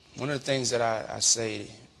One of the things that I say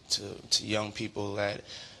to young people that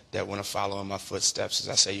want to follow in my footsteps is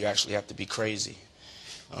I say you actually have to be crazy.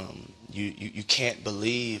 You can't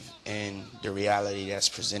believe in the reality that's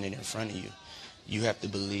presented in front of you. You have to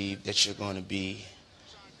believe that you're going to be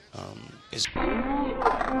as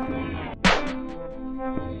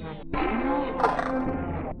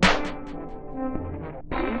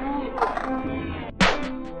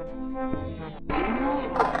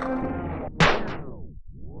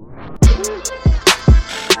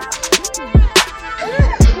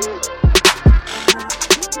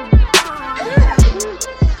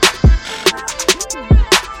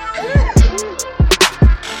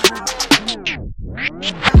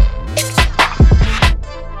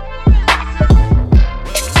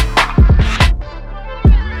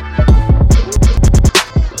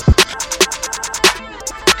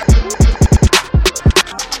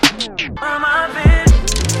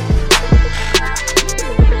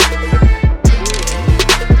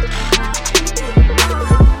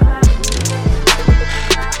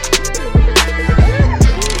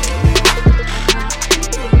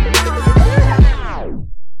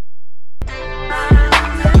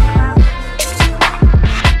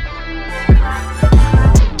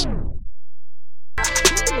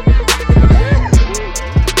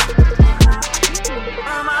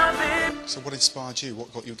So what inspired you?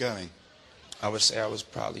 What got you going? I would say I was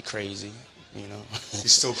probably crazy, you know. You're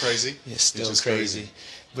still crazy? Yeah, still crazy.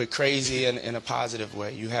 But crazy in a positive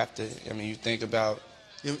way. You have to, I mean, you think about...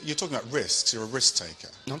 You're talking about risks. You're a risk taker.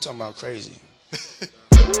 I'm talking about crazy.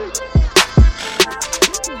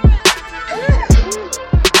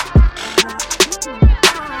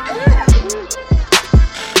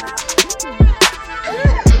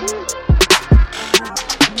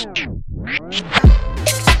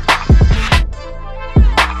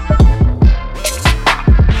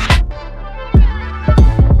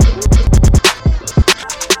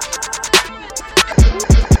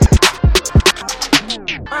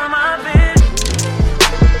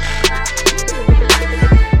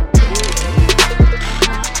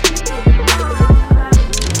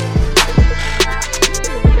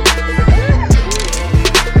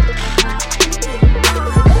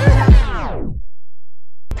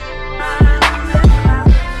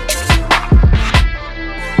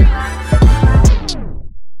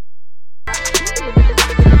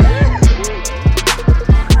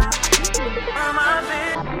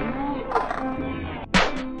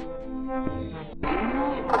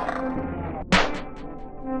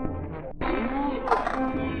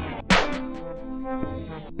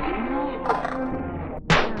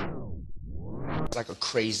 It's like a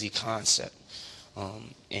crazy concept,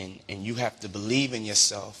 and you have to believe in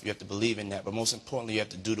yourself. You have to believe in that, but most importantly, you have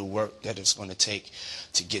to do the work that it's going to take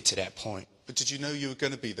to get to that point. But did you know you were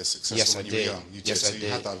going to be this successful Yes, when I you were did. young? You did. Yes, So I you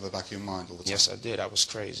did. had that at the back of your mind all the time. Yes, I did. I was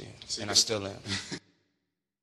crazy, and I still am.